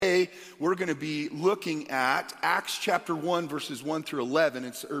we're going to be looking at Acts chapter 1, verses 1 through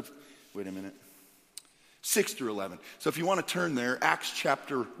 11. Wait a minute. 6 through 11. So if you want to turn there, Acts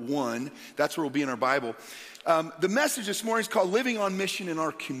chapter 1, that's where we'll be in our Bible. The message this morning is called Living on Mission in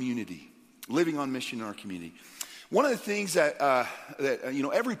Our Community. Living on Mission in Our Community. One of the things that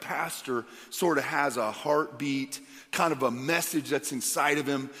every pastor sort of has a heartbeat, kind of a message that's inside of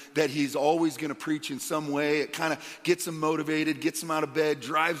him that he's always going to preach in some way. It kind of gets him motivated, gets him out of bed,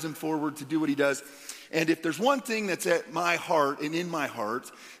 drives him forward to do what he does. And if there's one thing that's at my heart and in my heart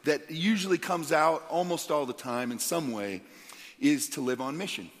that usually comes out almost all the time in some way is to live on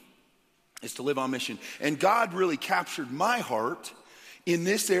mission. Is to live on mission. And God really captured my heart in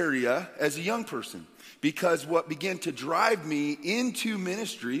this area as a young person. Because what began to drive me into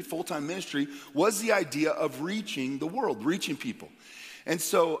ministry, full-time ministry, was the idea of reaching the world, reaching people. And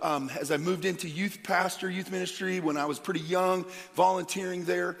so as I moved into youth ministry, when I was pretty young, volunteering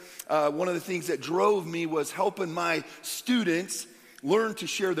there, one of the things that drove me was helping my students learn to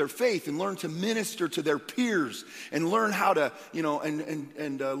share their faith and learn to minister to their peers and learn how to,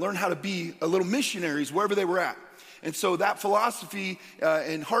 learn how to be a little missionaries wherever they were at. And so that philosophy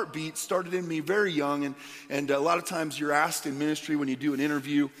and heartbeat started in me very young. And a lot of times you're asked in ministry when you do an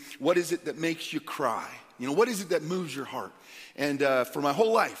interview, what is it that makes you cry? What is it that moves your heart? And for my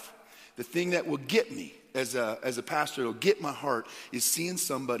whole life, the thing that will get me as a pastor, it'll get my heart, is seeing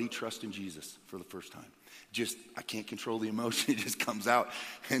somebody trust in Jesus for the first time. I can't control the emotion. It just comes out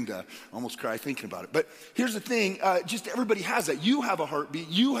and almost cry thinking about it. But here's the thing, just everybody has that. You have a heartbeat.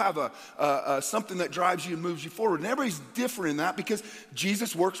 You have something that drives you and moves you forward. And everybody's different in that because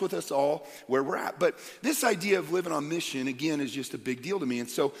Jesus works with us all where we're at. But this idea of living on mission, again, is just a big deal to me. And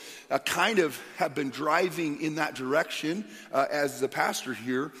so I kind of have been driving in that direction as the pastor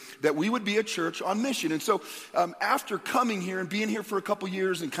here, that we would be a church on mission. And so after coming here and being here for a couple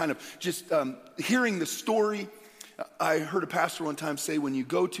years and kind of just hearing the story, I heard a pastor one time say, when you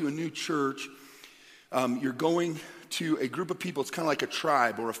go to a new church, you're going to a group of people. It's kind of like a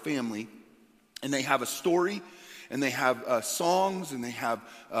tribe or a family, and they have a story, and they have songs, and they have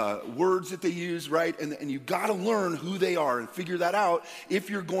words that they use, right? And you got to learn who they are and figure that out if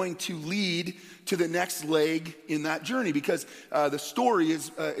you're going to lead to the next leg in that journey, because the story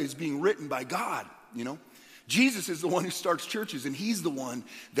is being written by God, Jesus is the one who starts churches, and he's the one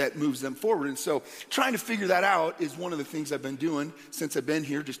that moves them forward. And so trying to figure that out is one of the things I've been doing since I've been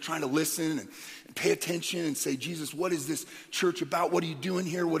here, just trying to listen and pay attention and say, Jesus, what is this church about? What are you doing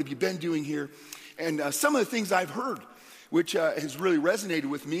here? What have you been doing here? And some of the things I've heard, which has really resonated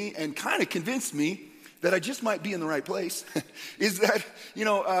with me and kind of convinced me that I just might be in the right place, is that,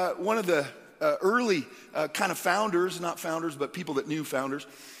 one of the early kind of founders, not founders, but people that knew founders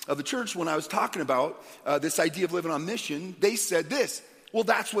of the church, when I was talking about this idea of living on mission, they said this, well,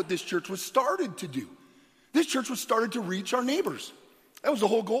 that's what this church was started to do. This church was started to reach our neighbors. That was the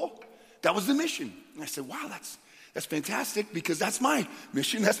whole goal. That was the mission. And I said, wow, that's fantastic, because that's my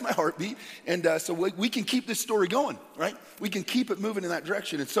mission, that's my heartbeat. And so we can keep this story going, right? We can keep it moving in that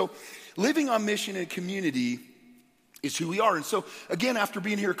direction. And so living on mission in community is who we are. And so, again, after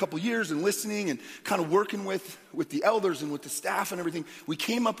being here a couple years and listening and kind of working with the elders and with the staff and everything, we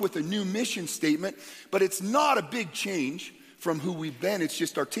came up with a new mission statement, but it's not a big change from who we've been. It's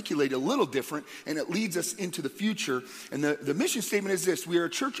just articulated a little different, and it leads us into the future. And the mission statement is this: we are a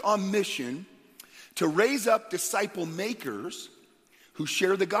church on mission to raise up disciple makers who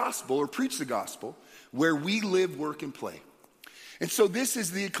share the gospel or preach the gospel where we live, work, and play. And so this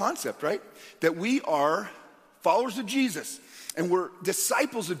is the concept, right? That we are followers of Jesus, and we're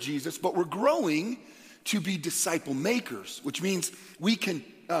disciples of Jesus, but we're growing to be disciple makers, which means we can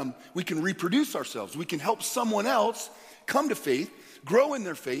reproduce ourselves. We can help someone else come to faith, grow in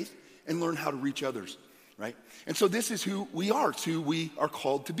their faith, and learn how to reach others, right? And so this is who we are. It's who we are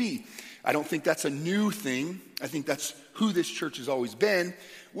called to be. I don't think that's a new thing. I think that's who this church has always been.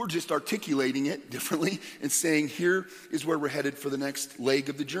 We're just articulating it differently and saying, here is where we're headed for the next leg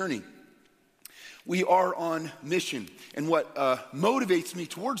of the journey. We are on mission. And what motivates me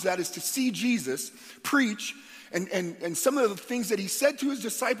towards that is to see Jesus preach, and some of the things that he said to his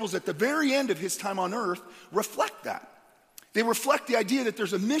disciples at the very end of his time on earth reflect that. They reflect the idea that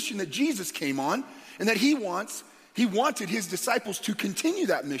there's a mission that Jesus came on, and that he wanted his disciples to continue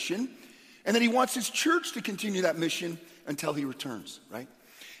that mission, and that he wants his church to continue that mission until he returns, right?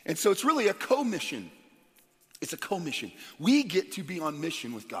 And so it's really a co-mission. It's a co-mission. We get to be on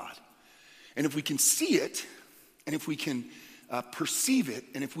mission with God. And if we can see it, and if we can perceive it,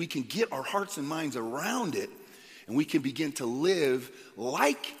 and if we can get our hearts and minds around it, and we can begin to live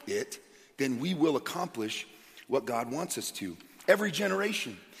like it, then we will accomplish what God wants us to. Every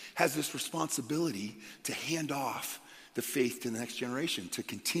generation has this responsibility to hand off the faith to the next generation, to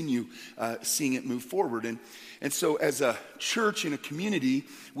continue seeing it move forward. And so as a church and a community,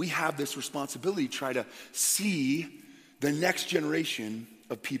 we have this responsibility to try to see the next generation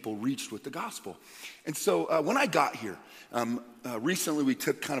of people reached with the gospel. And so when I got here, recently we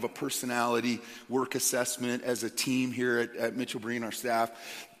took kind of a personality work assessment as a team here at Mitchell Breen, our staff.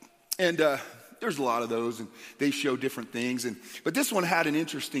 And there's a lot of those, and they show different things. But this one had an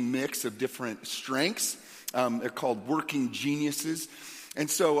interesting mix of different strengths. They're called working geniuses. And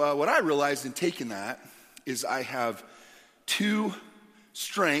so what I realized in taking that is I have two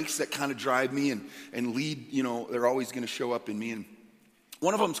strengths that kind of drive me and lead, they're always going to show up in me. And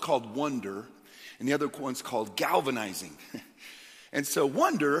one of them is called wonder, and the other one's called galvanizing. And so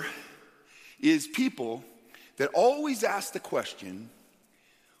wonder is people that always ask the question,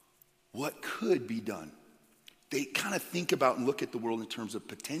 what could be done? They kind of think about and look at the world in terms of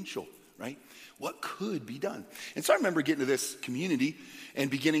potential, right? What could be done? And so I remember getting to this community and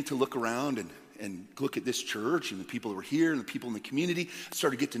beginning to look around and look at this church and the people that were here and the people in the community. I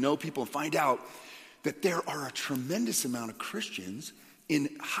started to get to know people and find out that there are a tremendous amount of Christians in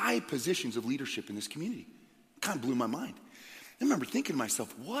high positions of leadership in this community. It kind of blew my mind. I remember thinking to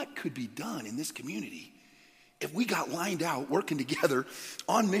myself, what could be done in this community if we got lined out working together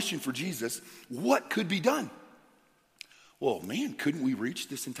on mission for Jesus? What could be done? Well, man, couldn't we reach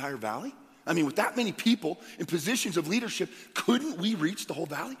this entire valley? I mean, with that many people in positions of leadership, couldn't we reach the whole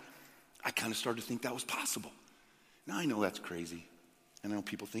valley? I kind of started to think that was possible. Now, I know that's crazy. I know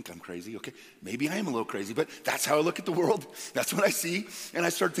people think I'm crazy. Okay, maybe I am a little crazy, but that's how I look at the world. That's what I see. And I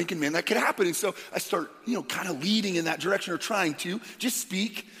start thinking, man, that could happen. And so I start, kind of leading in that direction, or trying to just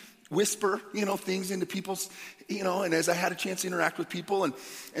speak, whisper, things into people's, and as I had a chance to interact with people.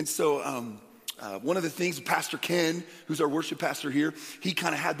 And so one of the things, Pastor Ken, who's our worship pastor here, he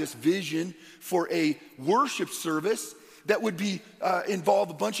kind of had this vision for a worship service that would be involve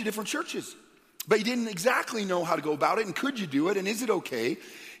a bunch of different churches. But he didn't exactly know how to go about it, and could you do it, and is it okay?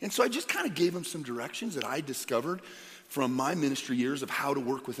 And so I just kind of gave him some directions that I discovered from my ministry years of how to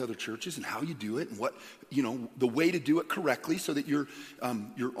work with other churches and how you do it and what, the way to do it correctly so that you're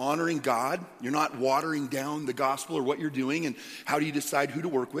honoring God. You're not watering down the gospel or what you're doing, and how do you decide who to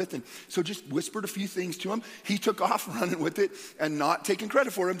work with. And so just whispered a few things to him. He took off running with it and not taking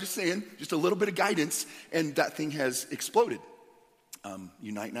credit for it. I'm just saying, just a little bit of guidance, and that thing has exploded.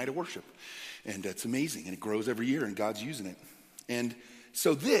 Unite Night of Worship. And it's amazing, and it grows every year, and God's using it. And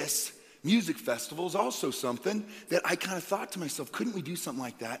so this music festival is also something that I kind of thought to myself, couldn't we do something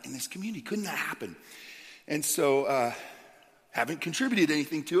like that in this community? Couldn't that happen? And so haven't contributed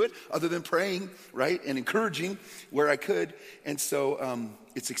anything to it other than praying, right, and encouraging where I could. And so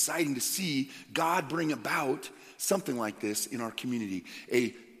it's exciting to see God bring about something like this in our community.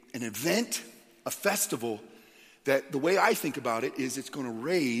 An event, a festival, that the way I think about it is it's going to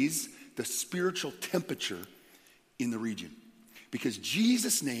raise the spiritual temperature in the region, because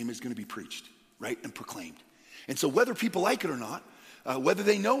Jesus' name is going to be preached, right, and proclaimed. And so whether people like it or not, whether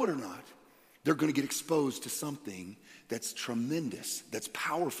they know it or not, they're going to get exposed to something that's tremendous, that's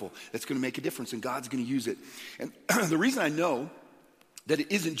powerful, that's going to make a difference, and God's going to use it. And the reason I know that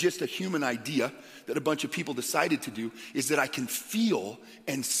it isn't just a human idea that a bunch of people decided to do is that I can feel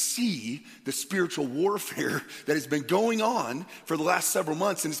and see the spiritual warfare that has been going on for the last several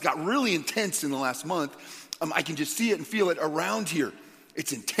months, and it's got really intense in the last month. I can just see it and feel it around here.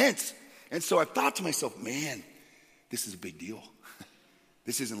 It's intense. And so I thought to myself, man, this is a big deal.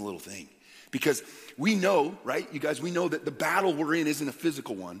 This isn't a little thing. Because we know, right, you guys, we know that the battle we're in isn't a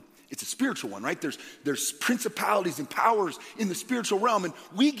physical one. It's a spiritual one, right? There's principalities and powers in the spiritual realm, and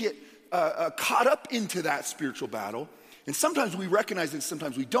we get caught up into that spiritual battle. And sometimes we recognize it,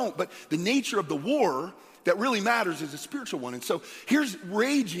 sometimes we don't. But the nature of the war that really matters is a spiritual one. And so here's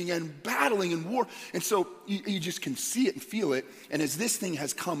raging and battling and war. And so you just can see it and feel it. And as this thing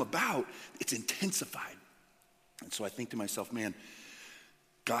has come about, it's intensified. And so I think to myself, man,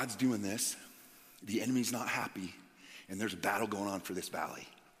 God's doing this. The enemy's not happy. And there's a battle going on for this valley.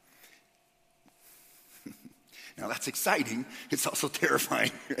 Now that's exciting. It's also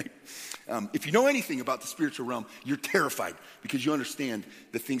terrifying. Right? If you know anything about the spiritual realm, you're terrified because you understand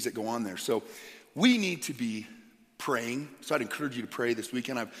the things that go on there. So we need to be praying. So I'd encourage you to pray this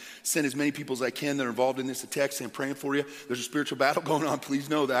weekend. I've sent as many people as I can that are involved in this a text saying, praying for you. There's a spiritual battle going on. Please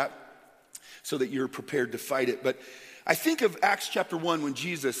know that so that you're prepared to fight it. But I think of Acts chapter 1 when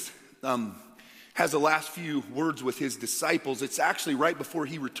Jesus has the last few words with his disciples. It's actually right before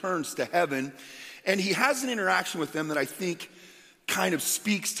he returns to heaven. And he has an interaction with them that I think kind of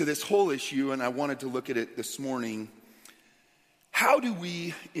speaks to this whole issue. And I wanted to look at it this morning. How do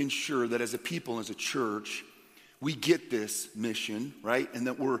we ensure that as a people, as a church, we get this mission, right? And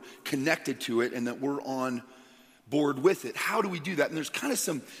that we're connected to it and that we're on board with it? How do we do that? And there's kind of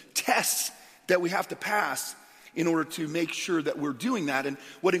some tests that we have to pass in order to make sure that we're doing that. And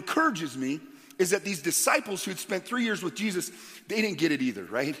what encourages me is that these disciples who had spent 3 years with Jesus, they didn't get it either,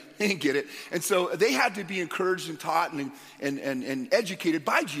 right? They didn't get it. And so they had to be encouraged and taught and educated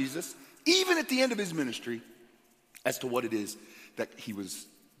by Jesus, even at the end of his ministry, as to what it is that he was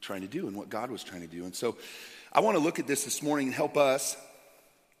trying to do and what God was trying to do. And so I want to look at this morning and help us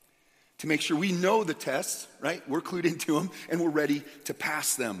to make sure we know the tests, right? We're clued into them and we're ready to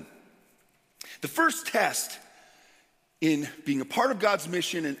pass them. The first test in being a part of God's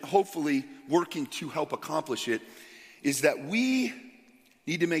mission and hopefully working to help accomplish it is that we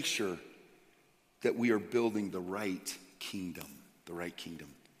need to make sure that we are building the right kingdom, the right kingdom.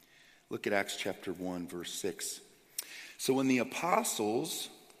 Look at Acts chapter 1, verse 6. So when the apostles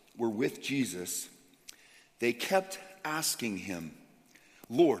were with Jesus, they kept asking him,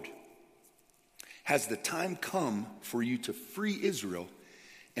 Lord, has the time come for you to free Israel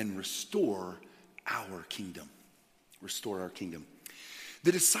and restore our kingdom? Restore our kingdom.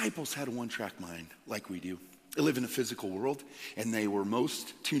 The disciples had a one-track mind like we do. They live in a physical world, and they were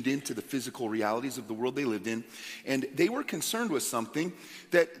most tuned into the physical realities of the world they lived in. And they were concerned with something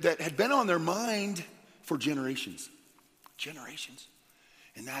that had been on their mind for generations. Generations.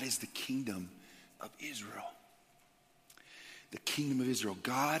 And that is the kingdom of Israel. The kingdom of Israel.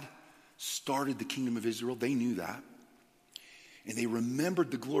 God started the kingdom of Israel. They knew that. And they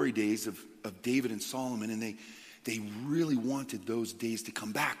remembered the glory days of David and Solomon, and they really wanted those days to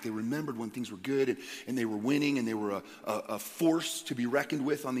come back. They remembered when things were good and they were winning and they were a force to be reckoned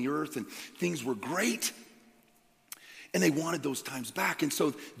with on the earth and things were great. And they wanted those times back. And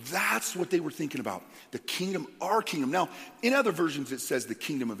so that's what they were thinking about. The kingdom, our kingdom. Now, in other versions it says the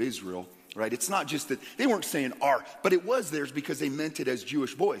kingdom of Israel, right? It's not just that, they weren't saying our, but it was theirs because they meant it as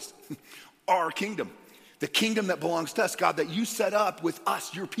Jewish boys. Our kingdom. The kingdom that belongs to us, God, that you set up with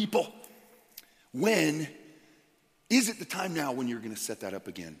us, your people. When is it the time now when you're going to set that up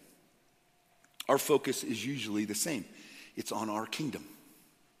again? Our focus is usually the same. It's on our kingdom,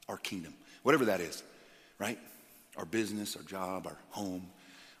 whatever that is, right? Our business, our job, our home,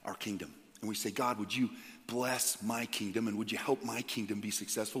 our kingdom. And we say, God, would you bless my kingdom and would you help my kingdom be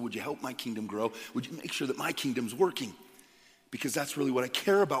successful? Would you help my kingdom grow? Would you make sure that my kingdom's working? Because that's really what I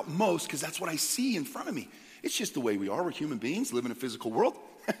care about most, because that's what I see in front of me. It's just the way we are. We're human beings, live in a physical world.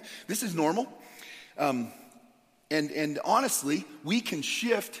 This is normal. And honestly, we can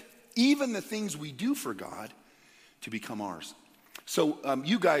shift even the things we do for God to become ours. So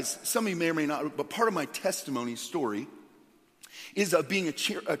you guys, some of you may or may not, but part of my testimony story is of being a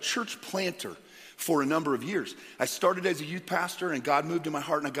church planter for a number of years. I started as a youth pastor and God moved in my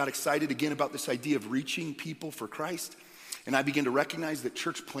heart and I got excited again about this idea of reaching people for Christ. And I began to recognize that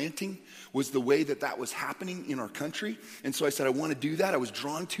church planting was the way that was happening in our country. And so I said, I want to do that. I was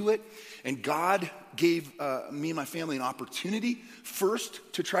drawn to it. And God gave me and my family an opportunity first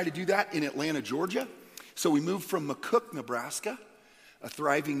to try to do that in Atlanta, Georgia. So we moved from McCook, Nebraska, a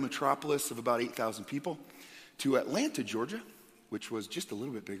thriving metropolis of about 8,000 people, to Atlanta, Georgia, which was just a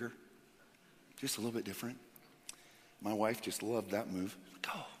little bit bigger, just a little bit different. My wife just loved that move.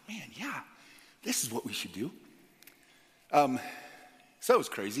 Oh, man, yeah, this is what we should do. So it was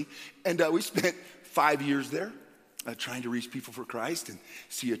crazy. And we spent 5 years there trying to reach people for Christ and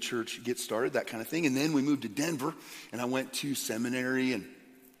see a church get started, that kind of thing. And then we moved to Denver, and I went to seminary, and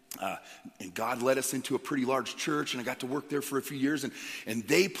God led us into a pretty large church, and I got to work there for a few years, and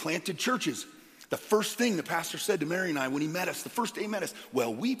they planted churches. The first thing the pastor said to Mary and I when he met us, the first day he met us,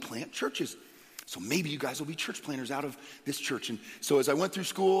 well, we plant churches. So maybe you guys will be church planters out of this church. And so as I went through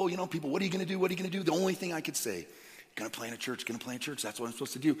school, people, what are you going to do? What are you going to do? The only thing I could say, going to plant a church. That's what I'm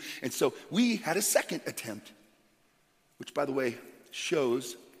supposed to do. And so we had a second attempt, which, by the way,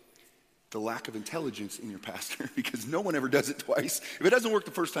 shows the lack of intelligence in your pastor because no one ever does it twice. If it doesn't work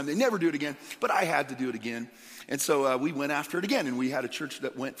the first time, they never do it again. But I had to do it again. And so we went after it again. And we had a church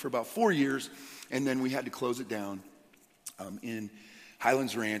that went for about 4 years. And then we had to close it down in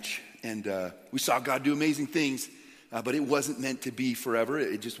Highlands Ranch. And we saw God do amazing things. But it wasn't meant to be forever.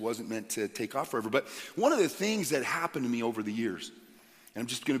 It just wasn't meant to take off forever. But one of the things that happened to me over the years, and I'm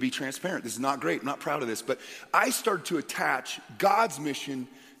just going to be transparent. This is not great. I'm not proud of this. But I started to attach God's mission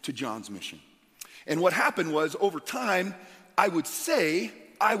to John's mission. And what happened was, over time, I would say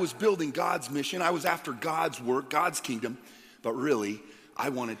I was building God's mission. I was after God's work, God's kingdom. But really, I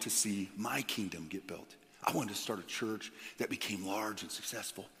wanted to see my kingdom get built. I wanted to start a church that became large and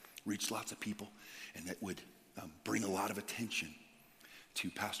successful, reached lots of people, and that would bring a lot of attention to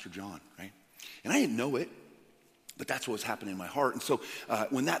Pastor John, right? And I didn't know it, but that's what was happening in my heart. And so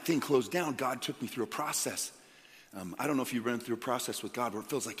when that thing closed down, God took me through a process. I don't know if you've run through a process with God where it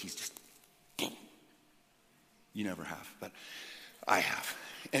feels like he's just, boom. You never have, but I have.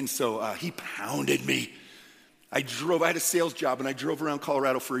 And so he pounded me. I had a sales job, and I drove around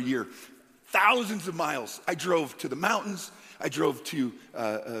Colorado for a year. Thousands of miles. I drove to the mountains. I drove to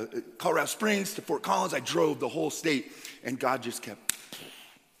Colorado Springs, to Fort Collins. I drove the whole state, and God just kept,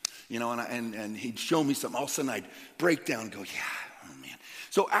 and he'd show me something. All of a sudden, I'd break down and go, yeah, oh man.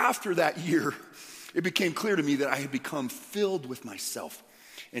 So after that year, it became clear to me that I had become filled with myself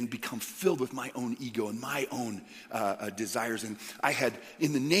and become filled with my own ego and my own desires. And I had,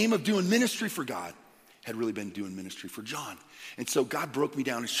 in the name of doing ministry for God, had really been doing ministry for John. And so God broke me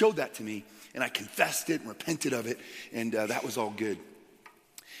down and showed that to me, and I confessed it and repented of it, and that was all good.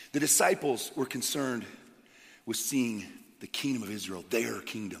 The disciples were concerned with seeing the kingdom of Israel, their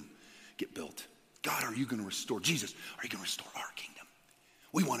kingdom, get built. God, are you going to restore? Jesus, are you going to restore our kingdom?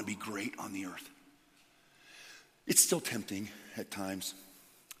 We want to be great on the earth. It's still tempting at times.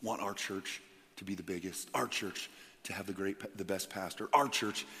 Want our church to be the biggest, our church to have the best pastor, our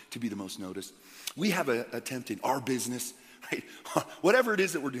church to be the most noticed. We have a tempted, our business, right? Whatever it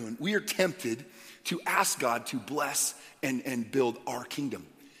is that we're doing, we are tempted to ask God to bless and build our kingdom.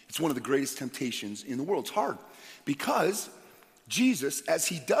 It's one of the greatest temptations in the world. It's hard because Jesus, as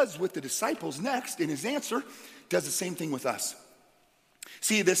he does with the disciples next in his answer, does the same thing with us.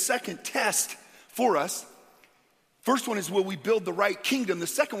 See, the second test for us, first one is, will we build the right kingdom? The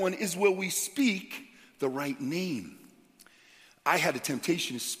second one is, will we speak the right name? I had a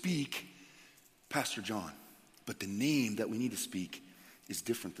temptation to speak Pastor John, but the name that we need to speak is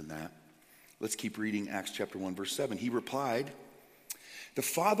different than that. Let's keep reading Acts chapter 1, verse 7. He replied, the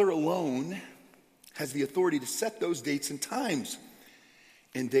Father alone has the authority to set those dates and times,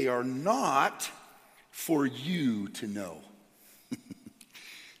 and they are not for you to know.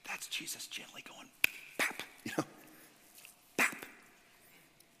 That's Jesus gently going, pap, pap.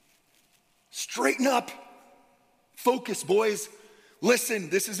 Straighten up. Focus, boys. Listen,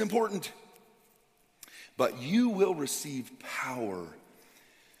 this is important. But you will receive power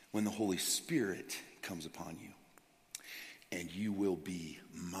when the Holy Spirit comes upon you. And you will be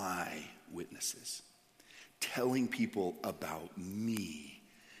my witnesses, telling people about me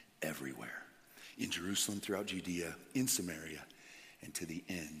everywhere. In Jerusalem, throughout Judea, in Samaria, and to the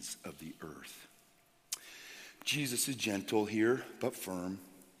ends of the earth. Jesus is gentle here, but firm.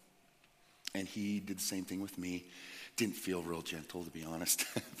 And he did the same thing with me. Didn't feel real gentle, to be honest.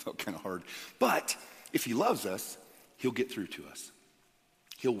 Felt kind of hard. But if he loves us, he'll get through to us.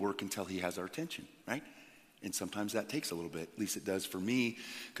 He'll work until he has our attention, right? And sometimes that takes a little bit. At least it does for me,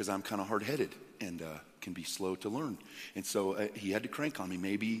 because I'm kind of hard-headed and can be slow to learn. And so he had to crank on me.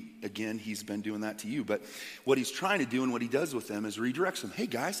 Maybe, again, he's been doing that to you. But what he's trying to do and what he does with them is redirects them. Hey,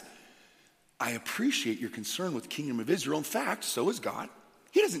 guys, I appreciate your concern with the kingdom of Israel. In fact, so is God.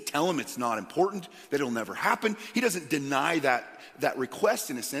 He doesn't tell them it's not important, that it'll never happen. He doesn't deny that request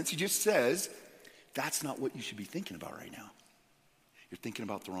in a sense. He just says, that's not what you should be thinking about right now. You're thinking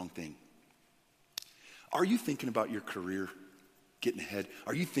about the wrong thing. Are you thinking about your career getting ahead?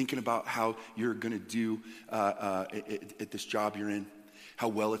 Are you thinking about how you're going to do at this job you're in? How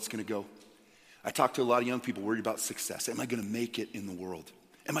well it's going to go? I talk to a lot of young people worried about success. Am I going to make it in the world?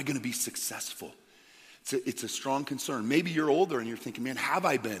 Am I going to be successful? It's a strong concern. Maybe you're older and you're thinking, man, have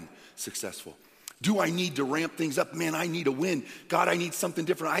I been successful? Do I need to ramp things up? Man, I need a win. God, I need something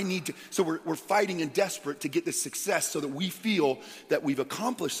different. So we're fighting and desperate to get this success so that we feel that we've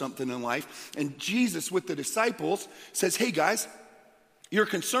accomplished something in life. And Jesus with the disciples says, hey guys, you're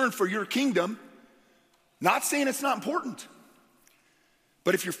concerned for your kingdom. Not saying it's not important.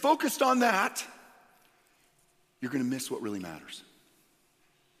 But if you're focused on that, you're going to miss what really matters.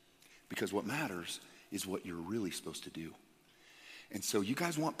 Because what matters is what you're really supposed to do. And so you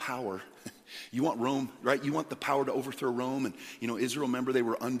guys want power. You want Rome, right? You want the power to overthrow Rome. And, Israel, remember, they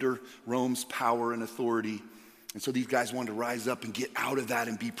were under Rome's power and authority. And so these guys wanted to rise up and get out of that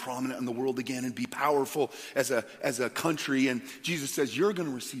and be prominent in the world again and be powerful as a country. And Jesus says, you're going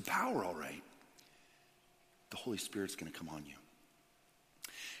to receive power, all right. The Holy Spirit's going to come on you.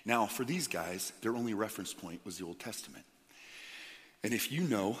 Now, for these guys, their only reference point was the Old Testament. And if you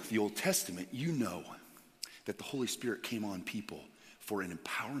know the Old Testament, you know that the Holy Spirit came on people for an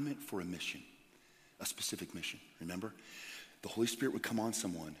empowerment for a mission, a specific mission. Remember? The Holy Spirit would come on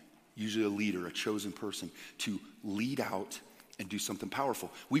someone, usually a leader, a chosen person, to lead out and do something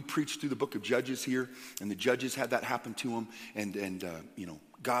powerful. We preached through the book of Judges here, and the judges had that happen to them, and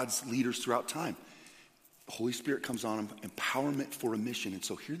God's leaders throughout time. The Holy Spirit comes on them, empowerment for a mission. And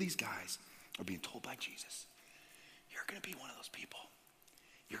so here these guys are being told by Jesus, you're going to be one of those people.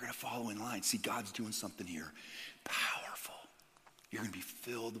 You're going to follow in line. See, God's doing something here. Powerful. You're going to be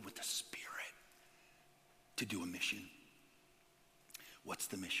filled with the Spirit to do a mission. What's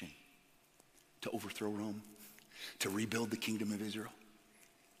the mission? To overthrow Rome? To rebuild the kingdom of Israel?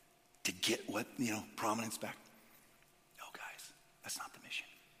 To get what, prominence back? No, guys, that's not the mission.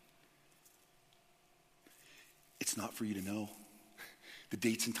 It's not for you to know the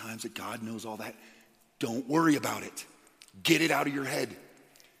dates and times that God knows all that. Don't worry about it. Get it out of your head.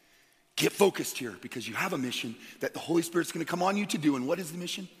 Get focused here because you have a mission that the Holy Spirit's going to come on you to do. And what is the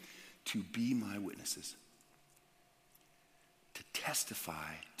mission? To be my witnesses. To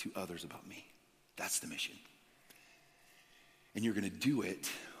testify to others about me. That's the mission. And you're going to do it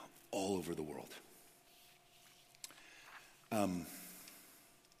all over the world.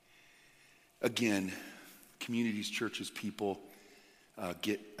 Again, communities, churches, people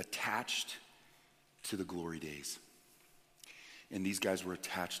get attached to the glory days. And these guys were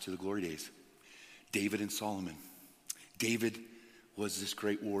attached to the glory days. David and Solomon. David was this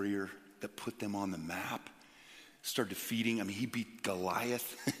great warrior that put them on the map. Started defeating, he beat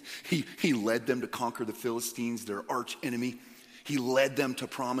Goliath. he led them to conquer the Philistines, their arch enemy. He led them to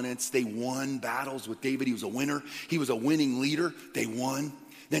prominence. They won battles with David. He was a winner. He was a winning leader. They won.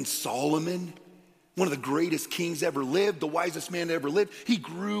 Then Solomon, one of the greatest kings ever lived, the wisest man that ever lived. He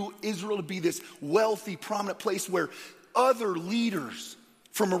grew Israel to be this wealthy, prominent place where other leaders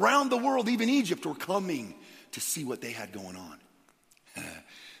from around the world, even Egypt, were coming to see what they had going on.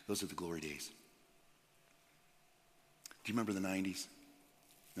 Those are the glory days. Do you remember the 90s?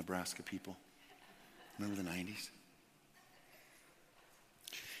 Nebraska people? Remember the 90s?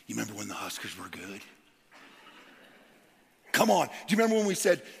 You remember when the Huskers were good? Come on. Do you remember when we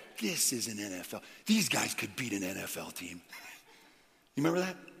said, this is an NFL? These guys could beat an NFL team. You remember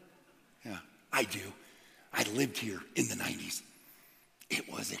that? Yeah, I do. I lived here in the 90s. It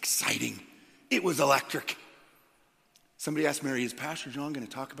was exciting. It was electric. Somebody asked Mary, is Pastor John going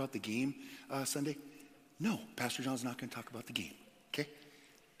to talk about the game Sunday? No, Pastor John's not going to talk about the game, okay?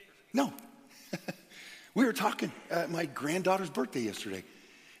 No. We were talking at my granddaughter's birthday yesterday,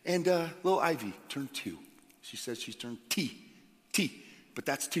 and little Ivy turned 2. She says she's turned T. But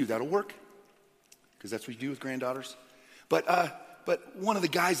that's 2. That'll work, because that's what you do with granddaughters. But one of the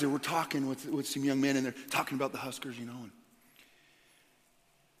guys there were talking with some young men, and they're talking about the Huskers, and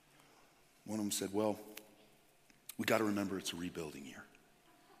one of them said, well, we got to remember it's a rebuilding year.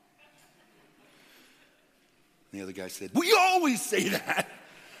 And the other guy said, we always say that.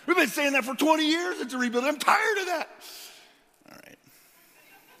 We've been saying that for 20 years. It's a rebuilding. I'm tired of that. All right.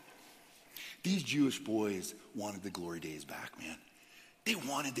 These Jewish boys wanted the glory days back, man. They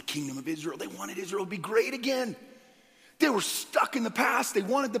wanted the kingdom of Israel. They wanted Israel to be great again. They were stuck in the past. They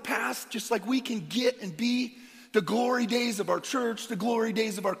wanted the past, just like we can get and be the glory days of our church, the glory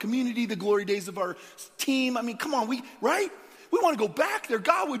days of our community, the glory days of our team. Come on, right? We want to go back there.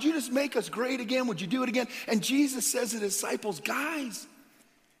 God, would you just make us great again? Would you do it again? And Jesus says to the disciples, guys,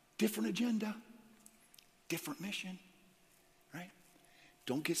 different agenda, different mission, right?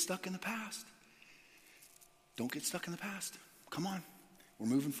 Don't get stuck in the past. Don't get stuck in the past. Come on, we're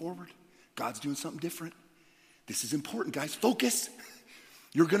moving forward. God's doing something different. This is important, guys. Focus.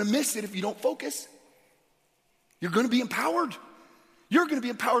 You're going to miss it if you don't focus. You're going to be empowered. You're going to be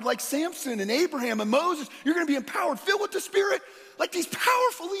empowered like Samson and Abraham and Moses. You're going to be empowered, filled with the Spirit, like these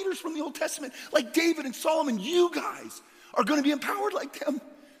powerful leaders from the Old Testament, like David and Solomon. You guys are going to be empowered like them.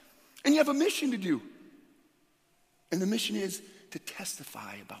 And you have a mission to do. And the mission is to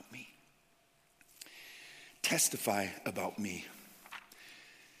testify about me. Testify about me.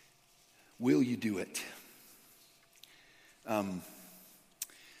 Will you do it?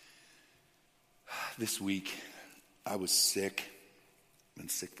 This week, I was sick. Been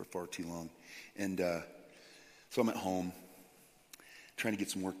sick for far too long. And so I'm at home trying to get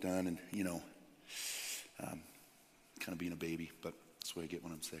some work done and, kind of being a baby, but that's what I get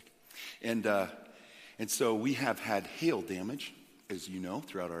when I'm sick. And so we have had hail damage, as you know,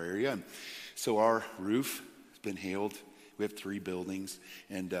 throughout our area. And so our roof has been hailed. We have 3 buildings.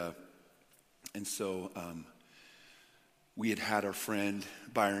 And so we had our friend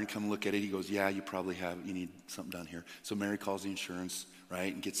Byron come look at it. He goes, yeah, you need something done here. So Mary calls the insurance,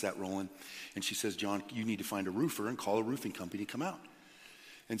 right, and gets that rolling. And she says, John, you need to find a roofer and call a roofing company to come out.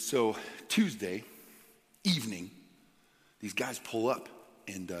 And so Tuesday evening, these guys pull up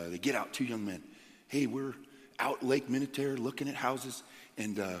and they get out, 2 young men. Hey, we're out Lake Minnetonka looking at houses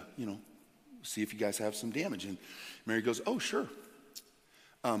and, see if you guys have some damage. And Mary goes, oh, sure.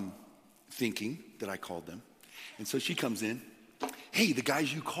 thinking that I called them. And so she comes in. Hey, the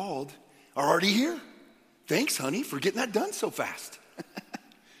guys you called are already here. Thanks, honey, for getting that done so fast.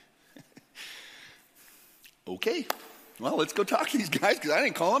 Okay, well, let's go talk to these guys because I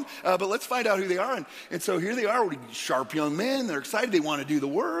didn't call them, but let's find out who they are. And so here they are, sharp young men. They're excited. They want to do the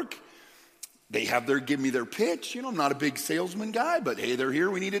work. They give me their pitch. I'm not a big salesman guy, but hey, they're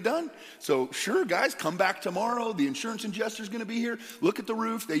here. We need it done. So sure, guys, come back tomorrow. The insurance adjuster's going to be here. Look at the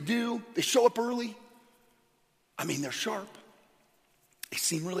roof. They do. They show up early. I mean, they're sharp. They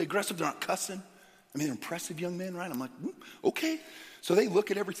seem really aggressive. They're not cussing. I mean, they're impressive young men, right? I'm like, okay. So they look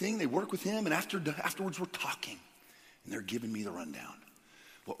at everything. They work with him. And afterwards, we're talking. And they're giving me the rundown.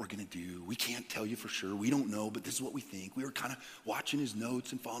 What we're going to do. We can't tell you for sure. We don't know, but this is what we think. We were kind of watching his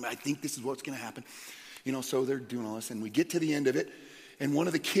notes and following. I think this is what's going to happen. So they're doing all this. And we get to the end of it. And one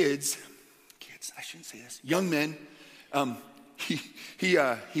of the kids, I shouldn't say this, young men,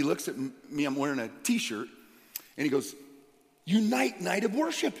 he looks at me. I'm wearing a T-shirt. And he goes, Unite Night of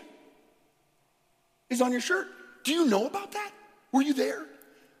Worship is on your shirt. Do you know about that? Were you there?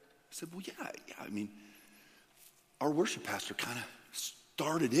 I said, well, yeah. I mean, our worship pastor kind of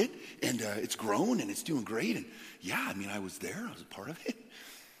started it, and it's grown, and it's doing great. And yeah, I mean, I was there. I was a part of it.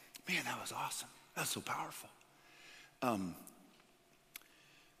 Man, that was awesome. That was so powerful.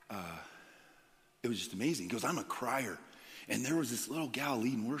 It was just amazing. He goes, I'm a crier. And there was this little gal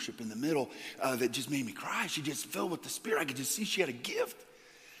leading worship in the middle that just made me cry. She just filled with the Spirit. I could just see she had a gift.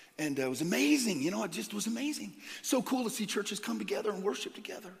 And it was amazing. It just was amazing. So cool to see churches come together and worship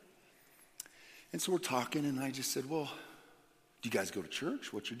together. And so we're talking, and I just said, well, do you guys go to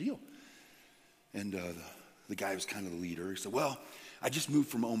church? What's your deal? And the guy was kind of the leader. He said, well, I just moved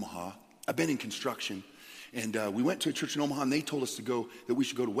from Omaha. I've been in construction. And we went to a church in Omaha, and they told us that we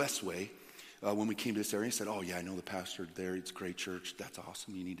should go to Westway. When we came to this area, he said, oh, yeah, I know the pastor there. It's a great church. That's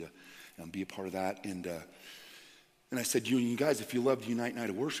awesome. You need to be a part of that. And I said, you guys, if you love Unite Night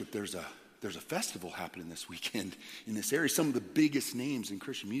of Worship, there's a festival happening this weekend in this area. Some of the biggest names in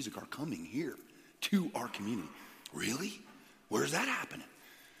Christian music are coming here to our community. Really? Where's that happening?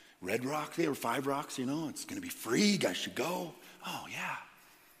 Red Rock there, or Five Rocks, it's going to be free. You guys should go. Oh, yeah.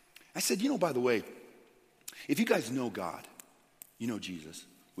 I said, by the way, if you guys know God, you know Jesus,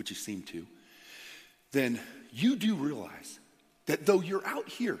 which you seem to, then you do realize that though you're out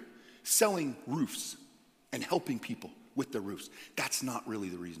here selling roofs and helping people with their roofs, that's not really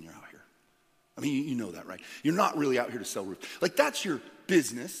the reason you're out here. I mean, you know that, right? You're not really out here to sell roofs. Like, that's your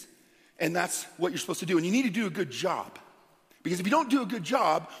business, and that's what you're supposed to do. And you need to do a good job. Because if you don't do a good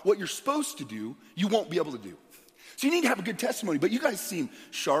job, what you're supposed to do, you won't be able to do. So you need to have a good testimony. But you guys seem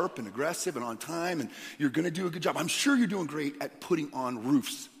sharp and aggressive and on time, and you're going to do a good job. I'm sure you're doing great at putting on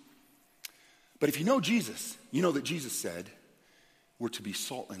roofs. But if you know Jesus, you know that Jesus said we're to be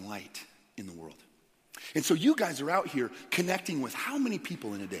salt and light in the world. And so you guys are out here connecting with how many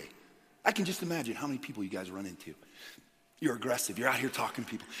people in a day? I can just imagine how many people you guys run into. You're aggressive. You're out here talking to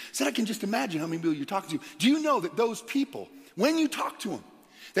people. I said, I can just imagine how many people you're talking to. Do you know that those people, when you talk to them,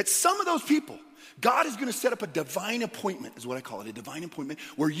 that some of those people, God is going to set up a divine appointment, is what I call it, a divine appointment,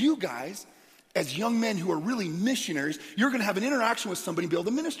 where you guys, as young men who are really missionaries, you're going to have an interaction with somebody and be able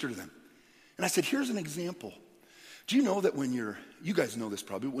to minister to them. And I said, here's an example. Do you know that when you guys know this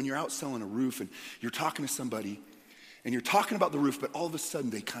probably, when you're out selling a roof and you're talking to somebody and you're talking about the roof, but all of a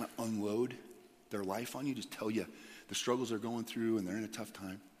sudden they kind of unload their life on you, just tell you the struggles they're going through and they're in a tough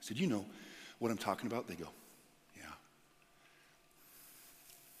time. I said, you know what I'm talking about? They go, yeah.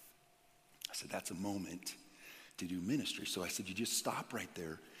 I said, that's a moment to do ministry. So I said, you just stop right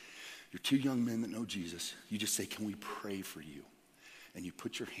there. You're two young men that know Jesus. You just say, can we pray for you? And you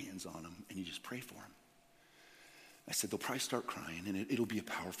put your hands on them and you just pray for them. I said, they'll probably start crying and it'll be a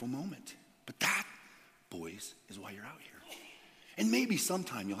powerful moment. But that, boys, is why you're out here. And maybe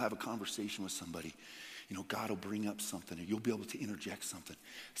sometime you'll have a conversation with somebody. God will bring up something or you'll be able to interject something.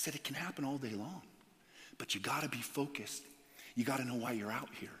 I said, it can happen all day long. But you got to be focused. You got to know why you're out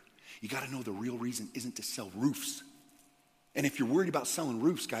here. You got to know the real reason isn't to sell roofs. And if you're worried about selling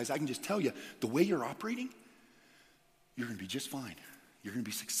roofs, guys, I can just tell you, the way you're operating, you're going to be just fine. You're going to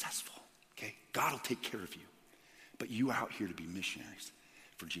be successful, okay? God will take care of you. But you are out here to be missionaries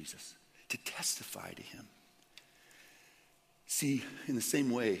for Jesus, to testify to him. See, in the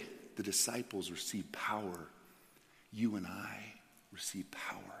same way the disciples received power, you and I receive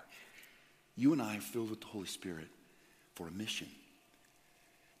power. You and I are filled with the Holy Spirit for a mission.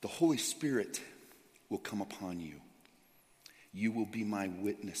 The Holy Spirit will come upon you. You will be my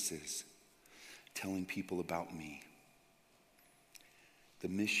witnesses, telling people about me. The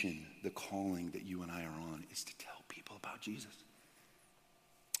mission, the calling that you and I are on is to tell people about Jesus.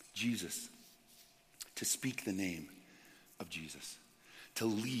 Jesus, to speak the name of Jesus, to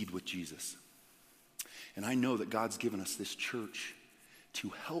lead with Jesus. And I know that God's given us this church to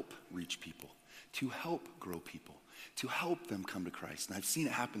help reach people, to help grow people, to help them come to Christ. And I've seen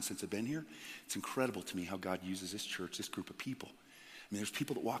it happen since I've been here. It's incredible to me how God uses this church, this group of people. I mean, there's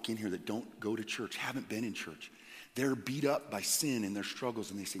people that walk in here that don't go to church, haven't been in church. They're beat up by sin and their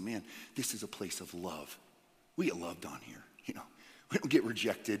struggles, and they say, man, this is a place of love. We get loved on here, you know. We don't get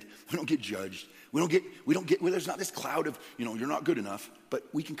rejected. We don't get judged. Well, there's not this cloud of, you're not good enough, but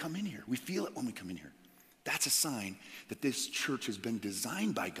we can come in here. We feel it when we come in here. That's a sign that this church has been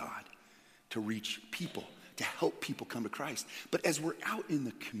designed by God to reach people, to help people come to Christ. But as we're out in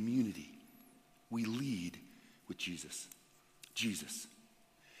the community, we lead with Jesus. Jesus.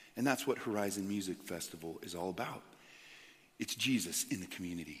 And that's what Horizon Music Festival is all about. It's Jesus in the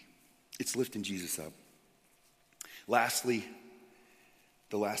community. It's lifting Jesus up. Lastly,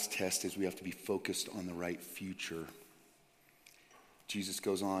 the last test is we have to be focused on the right future. Jesus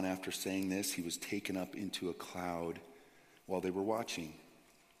goes on after saying this. He was taken up into a cloud while they were watching,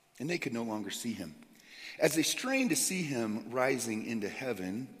 and they could no longer see him. As they strained to see him rising into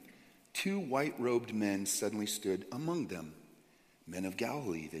heaven, 2 white-robed men suddenly stood among them. Men of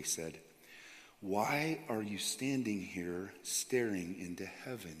Galilee, they said, why are you standing here staring into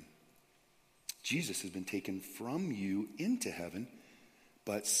heaven? Jesus has been taken from you into heaven,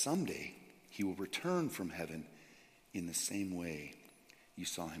 but someday he will return from heaven in the same way you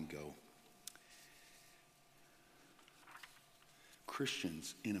saw him go.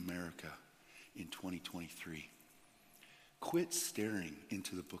 Christians in America in 2023, quit staring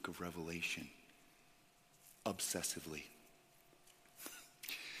into the book of Revelation obsessively.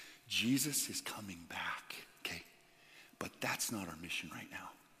 Jesus is coming back, okay? But that's not our mission right now.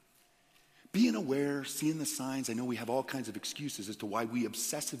 Being aware, seeing the signs. I know we have all kinds of excuses as to why we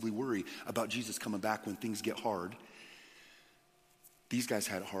obsessively worry about Jesus coming back when things get hard. These guys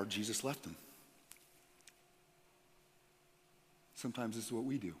had it hard. Jesus left them. Sometimes this is what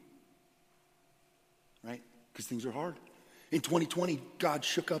we do, right? Because things are hard. In 2020, God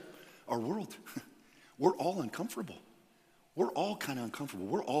shook up our world. We're all uncomfortable. We're all kind of uncomfortable.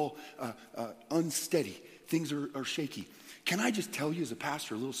 We're all unsteady. Things are shaky. Can I just tell you as a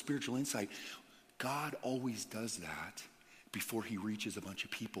pastor, a little spiritual insight? God always does that before he reaches a bunch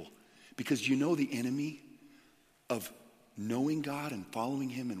of people. Because you know the enemy of knowing God and following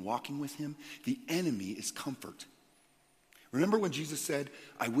him and walking with him? The enemy is comfort. Remember when Jesus said,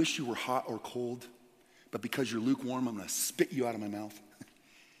 I wish you were hot or cold, but because you're lukewarm, I'm going to spit you out of my mouth?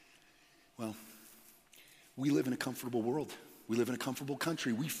 Well, we live in a comfortable world. We live in a comfortable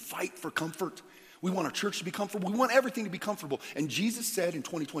country. We fight for comfort. We want our church to be comfortable. We want everything to be comfortable. And Jesus said in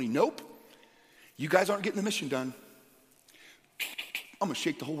 2020, nope, you guys aren't getting the mission done. I'm going to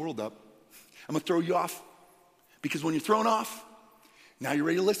shake the whole world up. I'm going to throw you off. Because when you're thrown off, now you're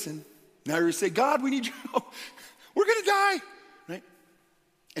ready to listen. Now you're ready to say, God, we need you. We're going to die. Right?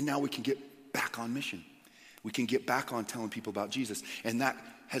 And now we can get back on mission. We can get back on telling people about Jesus. And that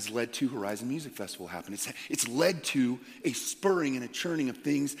has led to Horizon Music Festival happening. It's led to a spurring and a churning of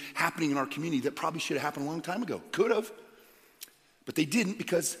things happening in our community that probably should have happened a long time ago. Could have. But they didn't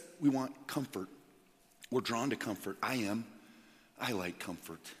because we want comfort. We're drawn to comfort. I am. I like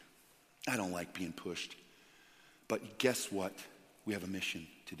comfort. I don't like being pushed. But guess what? We have a mission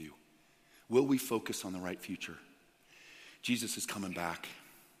to do. Will we focus on the right future? Jesus is coming back.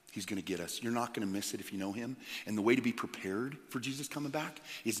 He's going to get us. You're not going to miss it if you know him. And the way to be prepared for Jesus coming back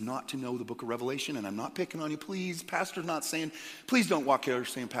is not to know the book of Revelation. And I'm not picking on you. Please, Pastor's not saying, please don't walk out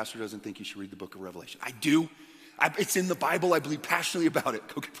saying Pastor doesn't think you should read the book of Revelation. I do. It's in the Bible. I believe passionately about it.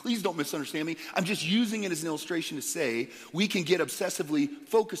 Okay, please don't misunderstand me. I'm just using it as an illustration to say we can get obsessively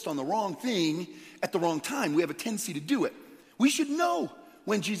focused on the wrong thing at the wrong time. We have a tendency to do it. We should know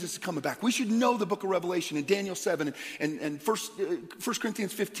when Jesus is coming back. We should know the book of Revelation and Daniel 7 and 1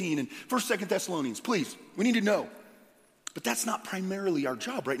 Corinthians 15 and 1st, 2nd Thessalonians. Please, we need to know. But that's not primarily our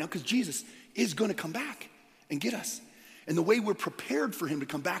job right now because Jesus is going to come back and get us. And the way we're prepared for him to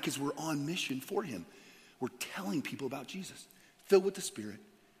come back is we're on mission for him. We're telling people about Jesus, filled with the Spirit,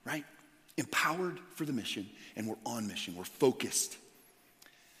 right? Empowered for the mission, and we're on mission. We're focused.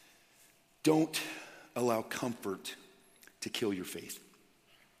 Don't allow comfort to kill your faith.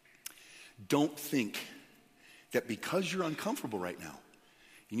 Don't think that because you're uncomfortable right now,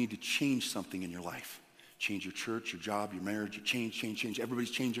 you need to change something in your life. Change your church, your job, your marriage, your change.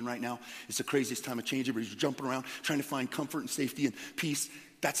 Everybody's changing right now. It's the craziest time of change. Everybody's jumping around, trying to find comfort and safety and peace.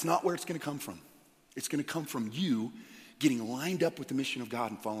 That's not where it's going to come from. It's going to come from you getting lined up with the mission of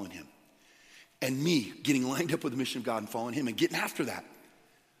God and following him. And me getting lined up with the mission of God and following him and getting after that.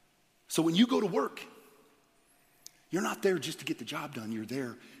 So when you go to work, you're not there just to get the job done. You're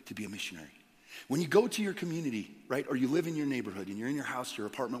there to be a missionary. When you go to your community, right, or you live in your neighborhood and you're in your house, your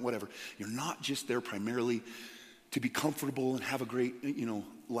apartment, whatever, you're not just there primarily to be comfortable and have a great,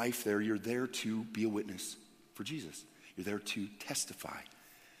 life there. You're there to be a witness for Jesus. You're there to testify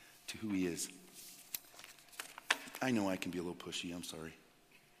to who he is. I know I can be a little pushy. I'm sorry.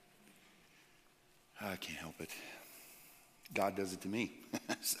 I can't help it. God does it to me.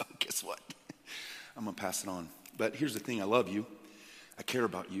 So guess what? I'm going to pass it on. But here's the thing. I love you. I care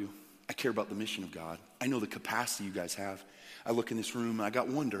about you. I care about the mission of God. I know the capacity you guys have. I look in this room and I got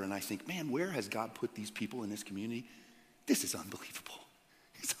wonder and I think, man, where has God put these people in this community? This is unbelievable.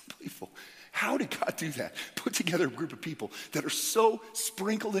 It's unbelievable. How did God do that? Put together a group of people that are so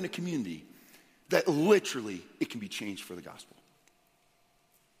sprinkled in a community that literally it can be changed for the gospel.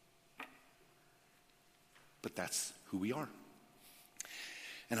 But that's who we are.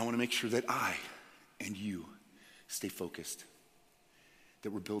 And I want to make sure that I and you stay focused,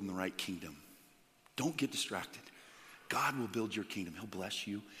 that we're building the right kingdom. Don't get distracted. God will build your kingdom. He'll bless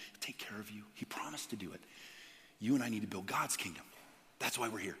you. He'll take care of you. He promised to do it. You and I need to build God's kingdom. That's why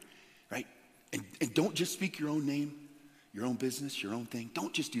we're here, right? And don't just speak your own name, your own business, your own thing.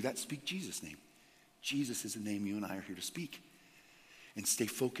 Don't just do that. Speak Jesus' name. Jesus is the name you and I are here to speak. And stay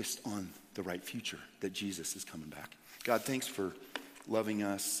focused on the right future, that Jesus is coming back. God, thanks for loving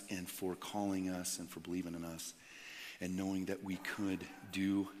us and for calling us and for believing in us and knowing that we could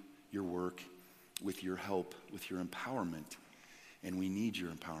do your work with your help, with your empowerment. And we need your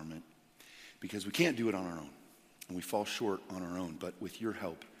empowerment because we can't do it on our own. And we fall short on our own. But with your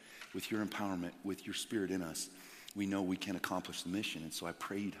help, with your empowerment, with your spirit in us, we know we can accomplish the mission. And so I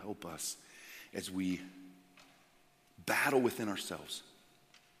pray you'd help us as we battle within ourselves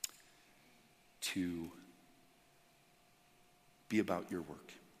to be about your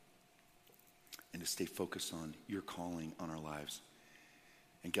work and to stay focused on your calling on our lives.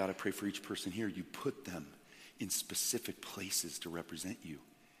 And God, I pray for each person here, you put them in specific places to represent you.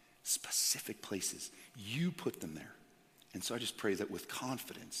 Specific places. You put them there. And so I just pray that with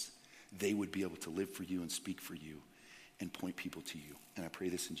confidence, they would be able to live for you and speak for you and point people to you. And I pray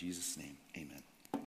this in Jesus' name. Amen.